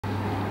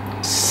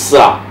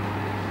What's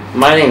up?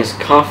 My name is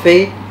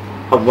Coffee,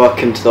 and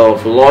welcome to the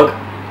vlog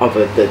of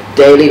the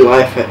daily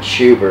life at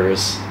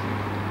Tubers.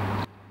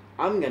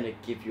 I'm gonna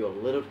give you a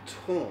little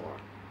tour.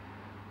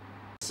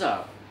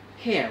 So,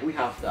 here we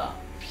have the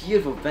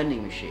beautiful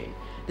vending machine.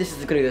 This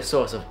is gonna be the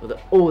source of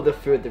all the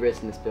food there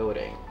is in this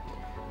building.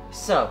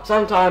 So,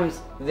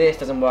 sometimes this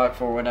doesn't work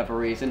for whatever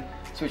reason,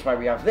 so which is why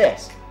we have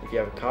this. If you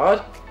have a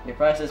card, you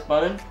press this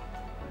button,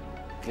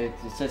 it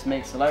says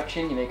make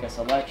selection, you make a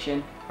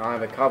selection. I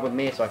have a card with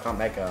me, so I can't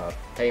make a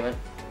payment.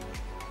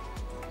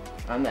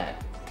 And then,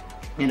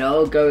 it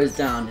all goes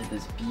down to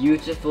this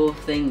beautiful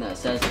thing that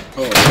says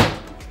pull.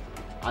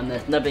 And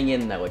there's nothing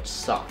in there, which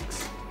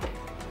sucks.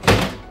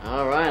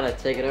 Alright, I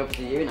take it over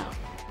to you now.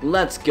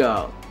 Let's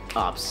go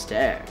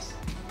upstairs.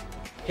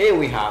 Here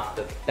we have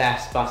the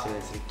best button in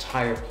this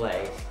entire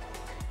place.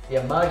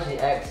 The emergency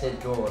exit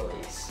door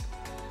release.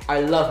 I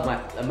love my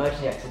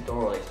emergency exit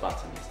door release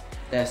buttons.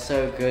 They're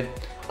so good.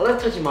 I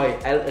love touching my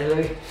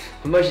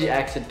emergency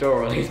exit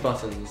door release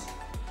buttons.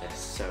 They're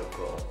so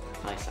cool.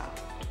 Nice sound.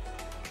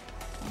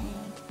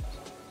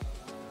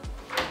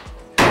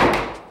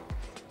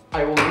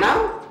 I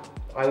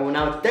will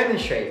now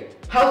demonstrate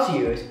how to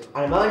use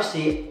an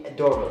emergency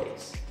door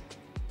release.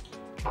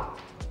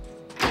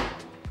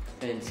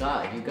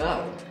 Inside you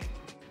go.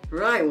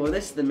 Right, well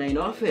this is the main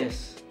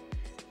office.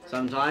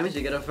 Sometimes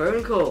you get a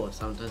phone call,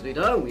 sometimes we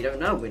don't. We don't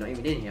know, we're not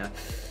even in here.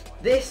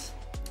 This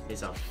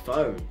is a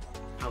phone.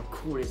 How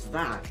cool is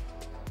that?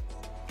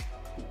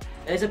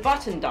 There's a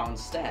button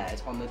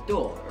downstairs on the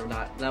door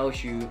that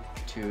allows you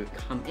to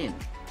come in.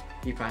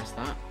 You press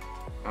that.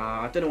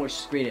 I don't know which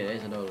screen it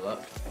is, I know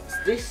look.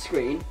 It's this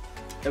screen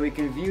that we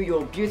can view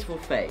your beautiful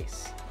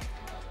face.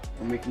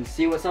 And we can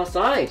see what's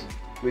outside.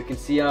 We can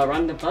see a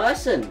random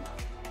person.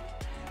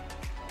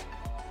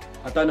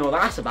 I don't know what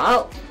that's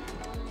about.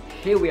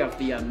 Here we have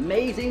the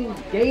amazing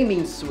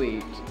gaming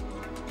suite.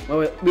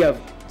 Well, we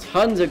have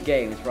tons of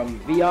games from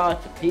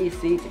VR to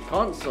PC to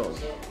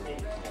consoles.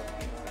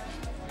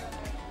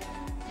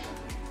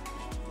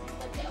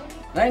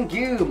 Thank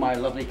you, my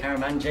lovely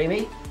cameraman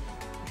Jamie.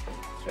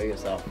 Show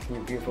yourself, you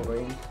beautiful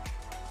green.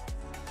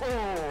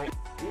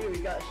 Here we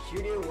got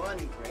Studio One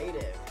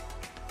Creative,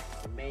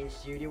 the main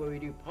studio where we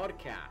do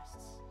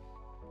podcasts.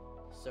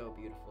 So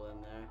beautiful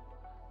in there.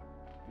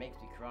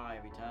 Makes me cry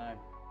every time.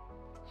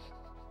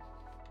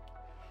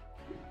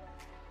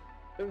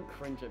 Don't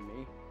cringe at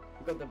me.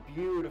 We've got the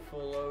beautiful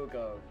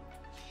logo.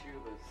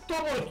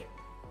 Doubles!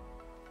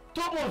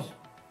 Doubles!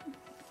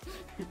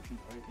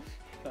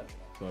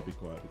 So be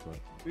quiet, be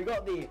quiet. We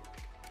got the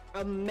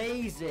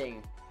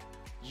amazing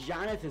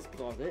janitor's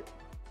closet.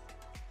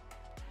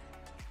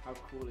 How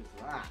cool is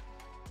that?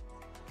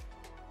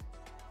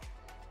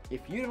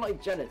 If you don't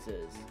like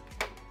janitors,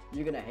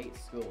 you're gonna hate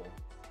school.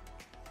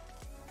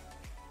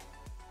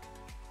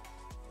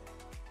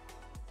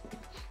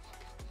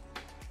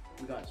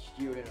 We got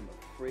studio number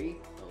 3,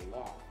 the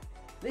loft.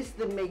 This is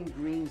the main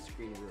green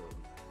screen room.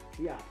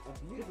 We have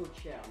a beautiful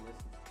chair on this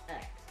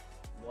X.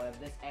 Whatever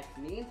this X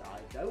means, I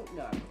don't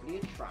know. Probably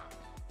a trap.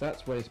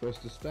 That's where you're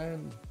supposed to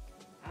stand.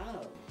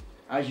 Oh.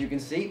 As you can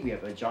see, we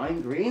have a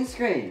giant green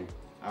screen.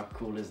 How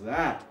cool is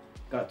that?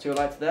 Got 2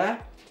 lights there.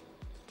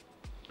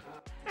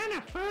 And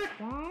a third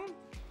one.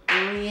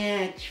 Oh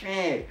yeah,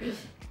 true.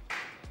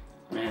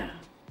 Yeah.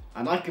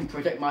 And I can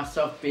project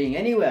myself being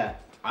anywhere.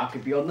 I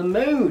could be on the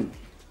moon.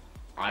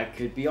 I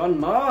could be on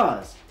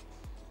Mars.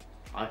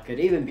 I could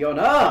even be on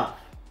Earth,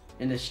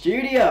 in the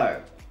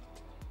studio.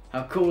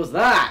 How cool is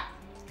that?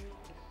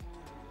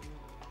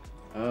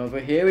 Over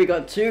here we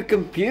got 2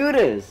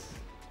 computers.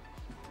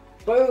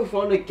 Both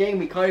on the game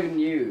we can't even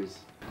use.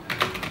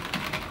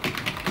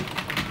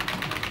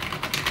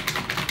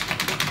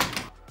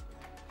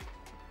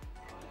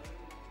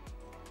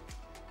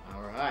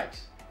 Alright,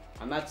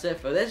 and that's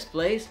it for this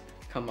place.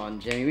 Come on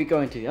Jamie, we're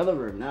going to the other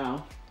room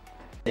now.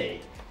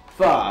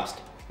 First,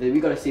 we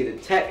gotta see the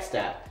tech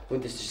stack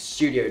with this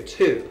Studio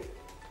 2.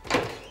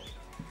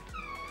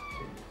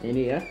 In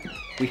here,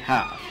 we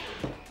have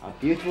a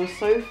beautiful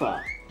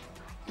sofa,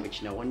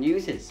 which no one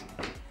uses.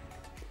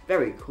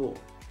 Very cool.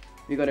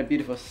 We got a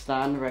beautiful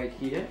stand right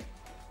here.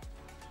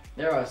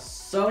 There are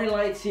so many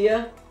lights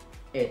here,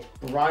 it's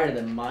brighter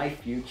than my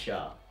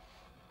future.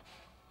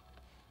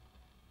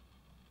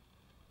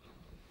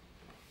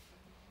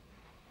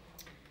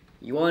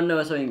 You wanna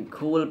know something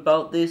cool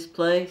about this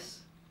place?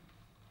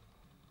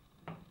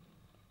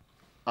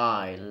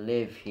 I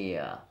live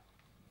here.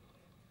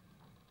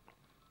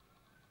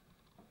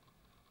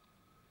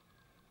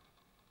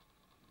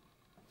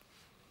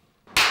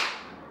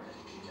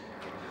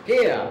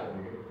 Here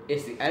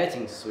is the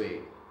editing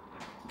suite.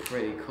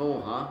 Pretty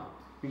cool, huh?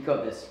 We've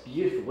got this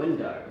beautiful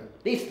window.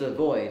 Leads to the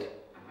void.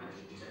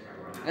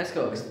 Let's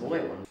go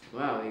exploit one.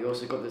 Wow, you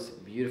also got this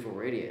beautiful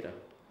radiator.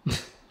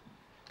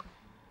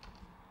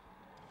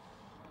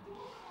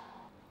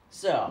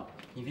 So,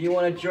 if you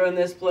want to join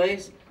this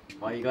place,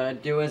 all you gotta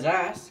do is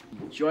ask.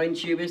 Join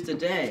Tubers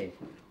today,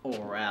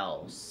 or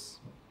else.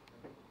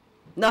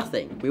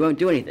 Nothing. We won't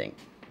do anything.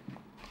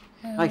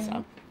 Hi,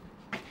 Sam.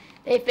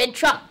 They've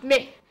entrapped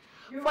me.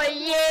 For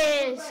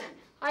years.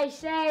 I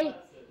say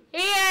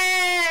years.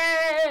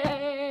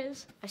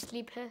 I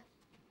sleep here.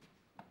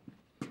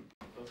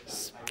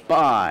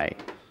 Spy.